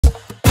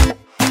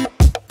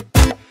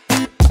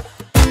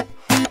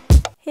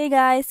Hey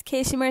guys,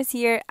 KShimmers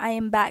here. I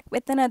am back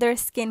with another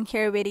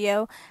skincare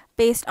video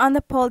based on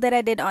the poll that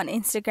I did on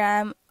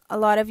Instagram. A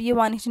lot of you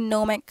wanted to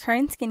know my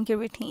current skincare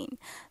routine.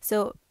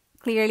 So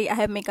clearly I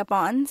have makeup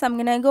on. So I'm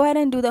going to go ahead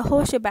and do the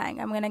whole shebang.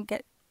 I'm going to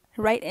get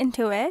right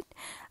into it.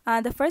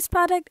 The first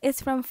product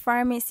is from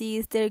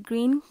Pharmacy's, their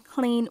Green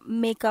Clean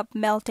Makeup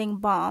Melting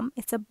Balm.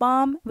 It's a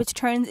balm which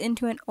turns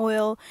into an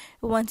oil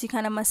once you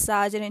kind of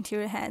massage it into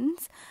your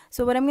hands.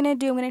 So what I'm going to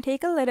do, I'm going to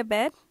take a little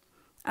bit.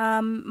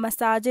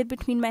 Massage it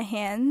between my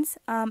hands,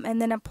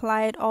 and then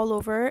apply it all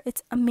over.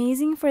 It's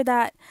amazing for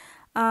that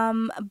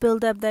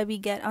buildup that we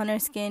get on our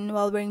skin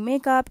while wearing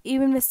makeup,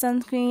 even with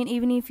sunscreen,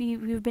 even if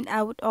you've been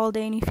out all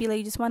day and you feel like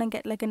you just want to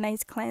get like a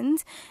nice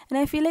cleanse. And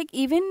I feel like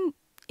even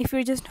if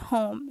you're just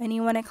home and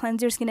you want to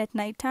cleanse your skin at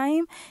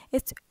nighttime,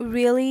 it's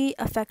really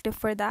effective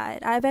for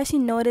that. I've actually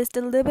noticed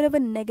a little bit of a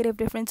negative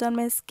difference on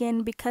my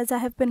skin because I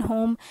have been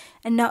home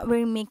and not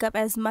wearing makeup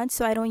as much,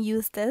 so I don't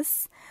use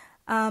this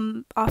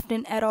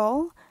often at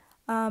all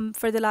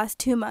for the last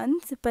 2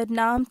 months. But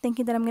now I'm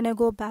thinking that I'm gonna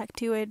go back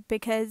to it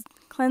because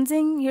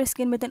cleansing your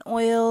skin with an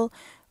oil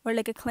or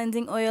like a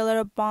cleansing oil or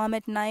a balm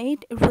at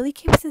night, it really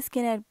keeps the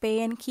skin at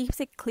bay and keeps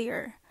it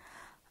clear.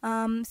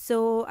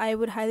 So I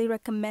would highly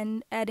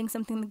recommend adding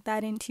something like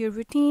that into your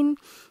routine.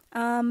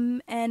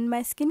 And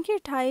my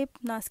skincare type,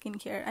 not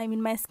skincare, I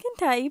mean my skin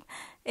type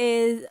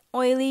is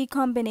oily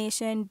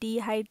combination,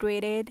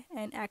 dehydrated,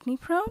 and acne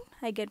prone.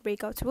 I get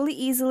breakouts really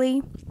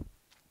easily.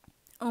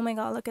 Oh my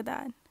god, look at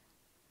that.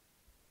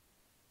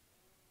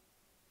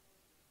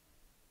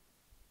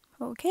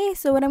 Okay,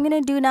 so what I'm going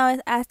to do now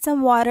is add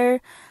some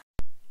water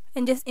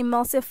and just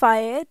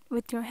emulsify it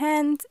with your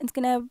hands. It's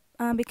going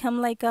to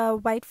become like a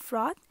white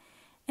froth,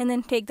 and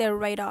then take that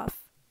right off.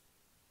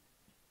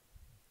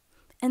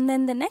 And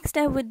then the next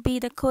step would be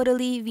the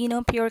Caudalie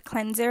Vino Pure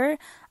Cleanser.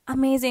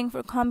 Amazing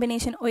for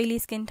combination oily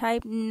skin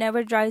type,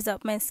 never dries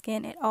up my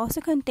skin. It also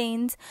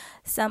contains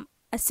some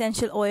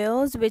essential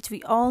oils, which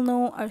we all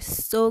know are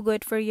so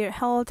good for your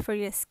health, for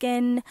your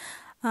skin.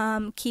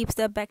 Keeps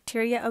the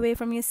bacteria away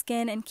from your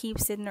skin and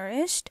keeps it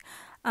nourished.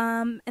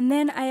 And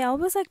then I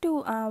always like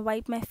to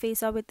wipe my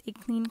face off with a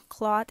clean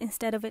cloth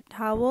instead of a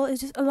towel.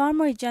 It's just a lot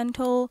more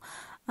gentle,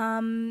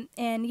 and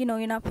you know,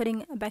 you're not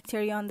putting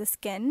bacteria on the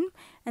skin.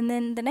 And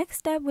then the next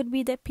step would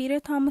be the Peter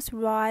Thomas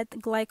Roth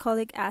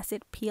glycolic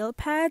acid peel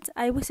pads.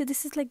 I would say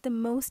this is like the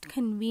most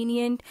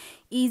convenient,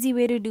 easy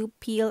way to do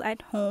peel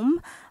at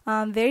home.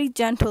 Very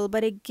gentle,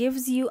 but it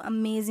gives you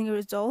amazing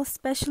results,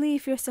 especially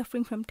if you're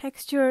suffering from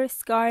texture,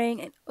 scarring,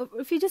 and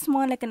if you just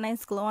want like a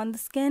nice glow on the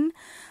skin.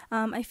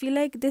 I feel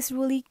like this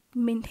really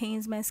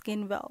maintains my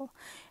skin well.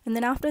 And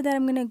then after that,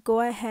 I'm gonna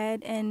go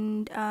ahead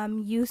and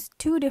use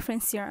two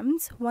different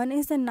serums. One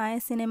is the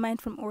niacinamide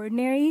from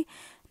Ordinary.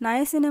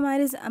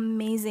 Niacinamide is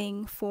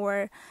amazing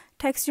for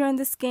texture on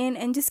the skin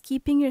and just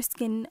keeping your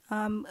skin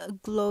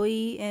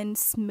glowy and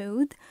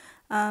smooth.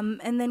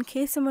 And then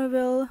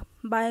KShimmers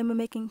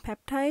biomimicking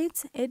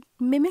peptides. It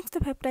mimics the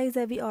peptides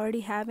that we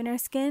already have in our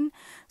skin,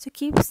 so it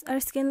keeps our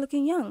skin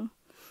looking young.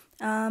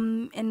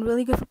 And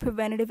really good for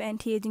preventative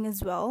anti-aging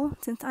as well.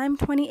 Since I'm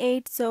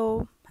 28,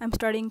 so I'm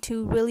starting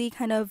to really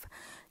kind of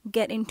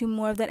get into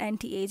more of that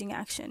anti-aging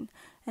action.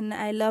 And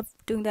I love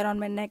doing that on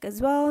my neck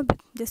as well,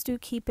 just to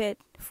keep it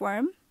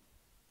firm.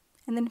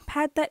 And then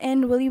pat that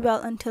in really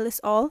well until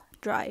it's all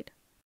dried.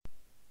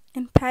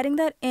 And patting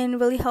that in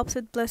really helps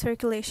with blood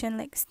circulation,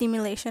 like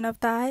stimulation of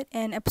that,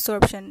 and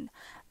absorption,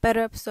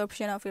 better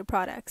absorption of your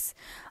products.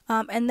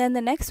 And then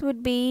the next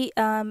would be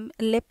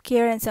lip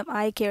care and some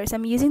eye care. So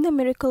I'm using the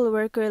Miracle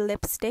Worker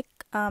lipstick,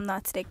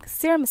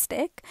 serum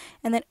stick,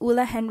 and then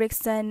Ulla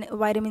Henriksen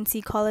Vitamin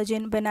C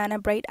Collagen Banana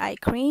Bright Eye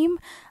Cream.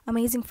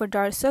 Amazing for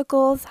dark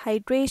circles,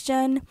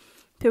 hydration,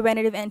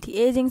 preventative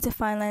anti-aging to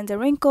fine lines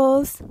and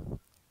wrinkles.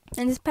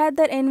 And just pat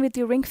that in with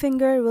your ring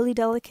finger really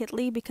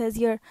delicately, because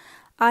your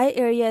eye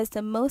area is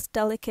the most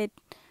delicate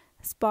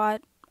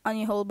spot on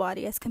your whole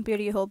body as compared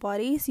to your whole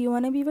body, so you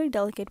want to be very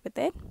delicate with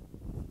it.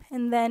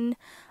 And then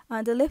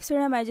the lip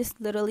serum, I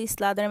just literally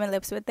slather my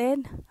lips with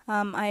it.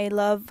 I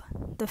love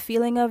the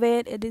feeling of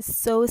it. It is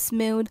so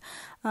smooth.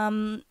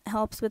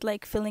 Helps with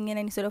like filling in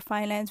any sort of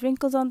fine lines,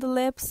 wrinkles on the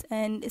lips,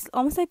 and it's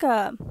almost like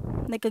a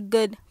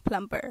good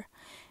plumper.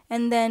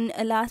 And then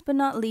last but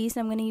not least,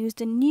 I'm going to use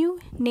the New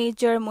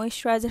Nature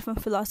Moisturizer from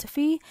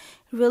Philosophy.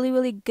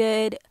 Really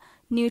good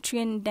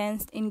nutrient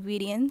dense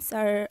ingredients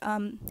are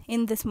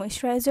in this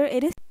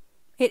moisturizer.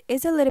 It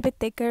is a little bit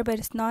thicker, but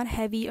it's not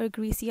heavy or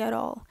greasy at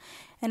all.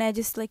 And I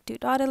just like to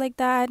dot it like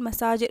that,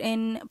 massage it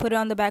in, put it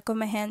on the back of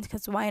my hands,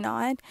 because why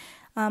not,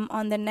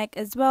 on the neck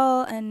as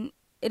well. And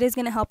it is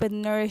going to help with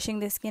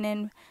nourishing the skin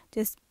and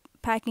just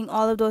packing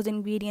all of those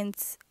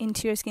ingredients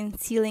into your skin,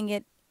 sealing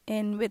it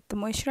in with the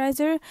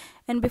moisturizer.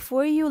 And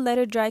before you let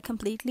it dry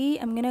completely,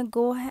 I'm gonna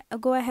go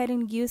ahead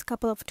and use a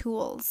couple of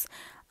tools.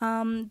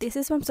 This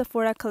is from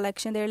Sephora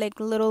collection. They're like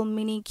little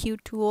mini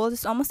cute tools.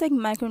 It's almost like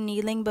micro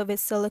needling but with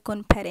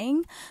silicone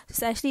petting. So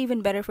it's actually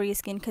even better for your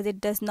skin because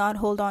it does not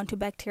hold on to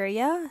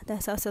bacteria.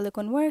 That's how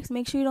silicone works.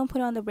 Make sure you don't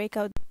put it on the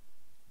breakout.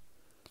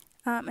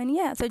 And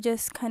yeah, so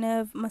just kind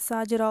of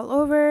massage it all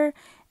over.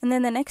 And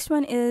then the next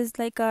one is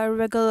like a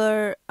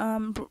regular,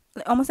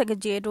 almost like a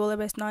jade roller,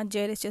 but it's not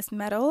jade, it's just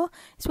metal.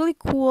 It's really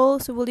cool,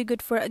 so really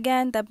good for,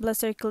 again, that blood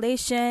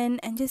circulation,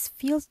 and just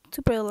feels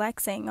super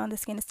relaxing on the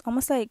skin. It's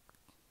almost like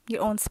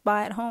your own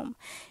spa at home.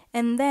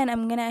 And then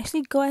I'm gonna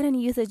actually go ahead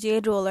and use a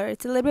jade roller.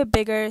 It's a little bit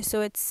bigger,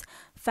 so it's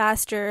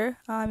faster.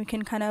 You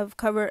can kind of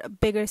cover a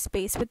bigger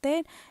space with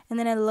it. And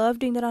then I love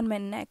doing that on my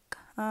neck,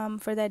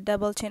 for that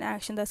double chin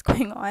action that's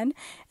going on.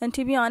 And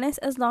to be honest,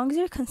 as long as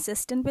you're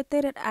consistent with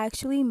it, it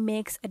actually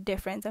makes a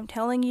difference. I'm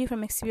telling you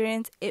from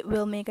experience, it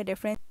will make a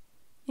difference.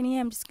 And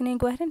yeah, I'm just gonna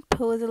go ahead and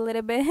pose a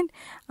little bit.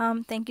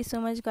 Thank you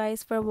so much,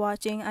 guys, for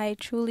watching. I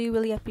truly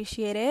really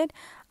appreciate it.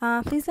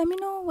 Please let me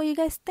know what you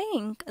guys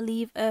think.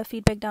 Leave a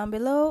feedback down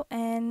below,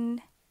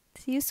 and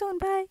see you soon.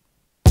 Bye.